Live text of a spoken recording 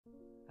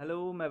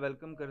Hello, मैं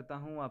welcome करता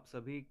हूँ आप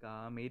सभी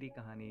का मेरी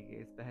कहानी के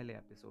इस पहले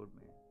एपिसोड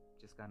में,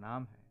 जिसका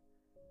नाम है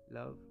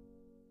लव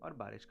और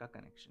बारिश का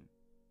कनेक्शन।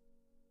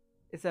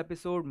 इस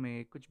एपिसोड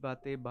में कुछ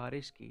बातें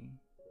बारिश की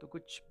तो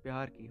कुछ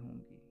प्यार की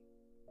होंगी,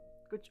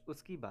 कुछ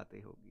उसकी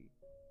बातें होगी।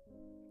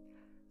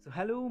 So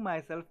hello,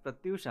 myself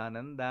Pratyush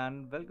Anand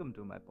and welcome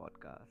to my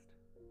podcast.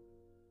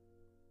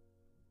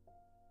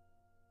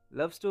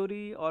 Love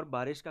story और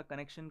बारिश का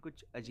कनेक्शन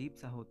कुछ अजीब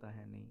सा होता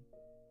है, नहीं?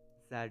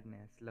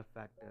 Sadness, love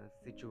factors,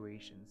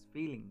 situations,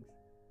 feelings,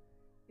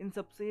 इन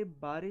सबसे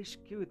बारिश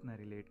क्यों इतना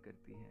रिलेट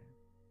करती है?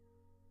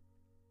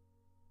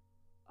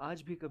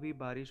 आज भी कभी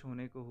बारिश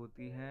होने को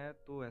होती है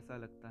तो ऐसा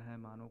लगता है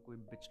मानो कोई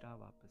बिछड़ा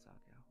वापस आ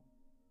गया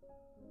हो।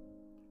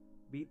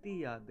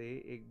 बीती यादें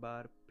एक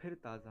बार फिर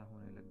ताज़ा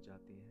होने लग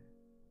जाती है,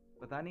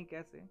 पता नहीं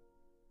कैसे।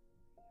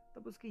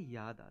 तब उसकी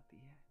याद आती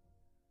है,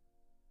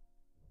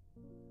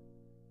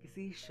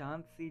 किसी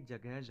शांत सी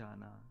जगह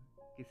जाना,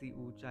 किसी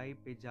ऊंचाई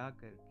पे जा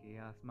करके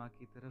आसमां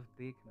की तरफ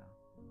देखना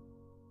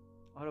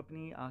और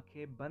अपनी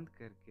आंखें बंद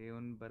करके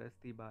उन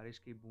बरसती बारिश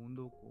की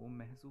बूंदों को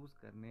महसूस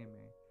करने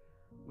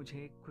में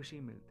मुझे खुशी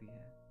मिलती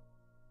है।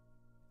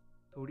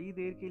 थोड़ी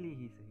देर के लिए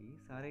ही सही,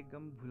 सारे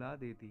गम भुला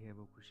देती है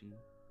वो खुशी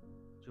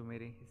जो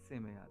मेरे हिस्से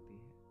में आती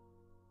है।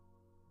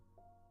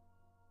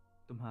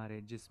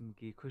 तुम्हारे जिस्म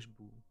की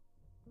खुशबू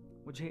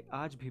मुझे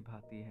आज भी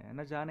भाती है,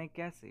 न जाने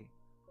कैसे,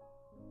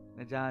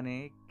 न जाने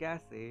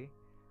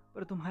कैसे,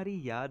 पर तुम्हारी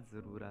याद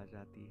जरूर आ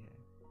जाती है।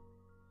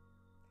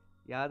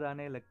 याद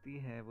आने लगती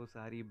है वो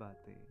सारी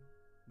बातें,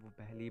 वो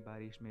पहली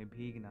बारिश में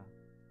भीगना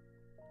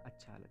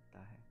अच्छा लगता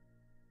है।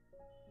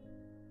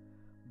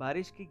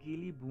 बारिश की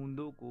गीली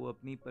बूंदों को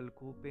अपनी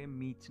पलकों पे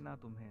मीचना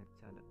तुम्हें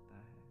अच्छा लगता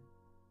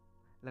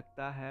है।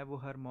 लगता है वो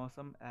हर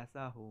मौसम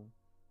ऐसा हो,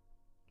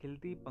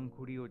 खिलती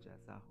पंखुड़ियों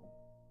जैसा हो।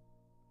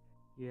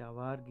 ये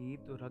आवारगी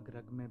तो रग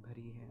रग में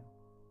भरी है,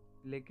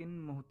 लेकिन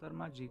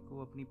मोहतरमा जी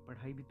को अपनी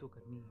पढ़ाई भी तो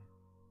करनी है।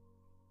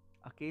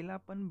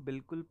 अकेलापन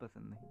बिल्कुल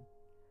पसंद नहीं,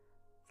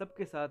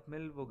 सबके साथ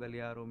मिल वो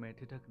गलियारों में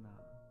ठिठकना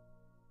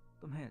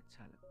तुम्हें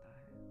अच्छा लगता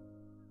है।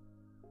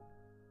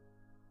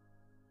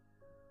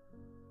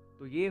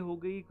 तो ये हो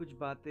गई कुछ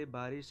बातें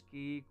बारिश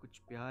की, कुछ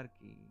प्यार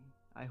की।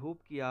 आई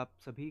होप कि आप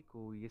सभी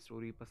को ये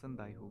स्टोरी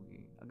पसंद आई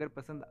होगी। अगर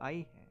पसंद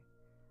आई है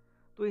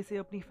तो इसे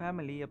अपनी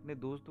फैमिली, अपने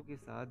दोस्तों के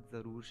साथ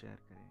ज़रूर शेयर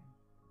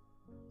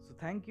करें। So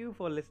thank you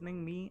for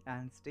listening me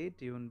and stay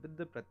tune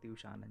with the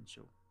Pratyush Anand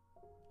show.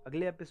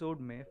 अगले एपिसोड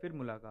में फिर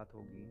मुलाकात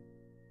होगी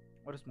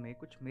और उसमें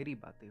कुछ मेरी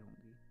बातें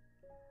होंगी।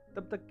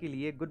 तब तक के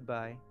लिए गुड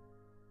बाय,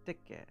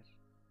 टेक केयर।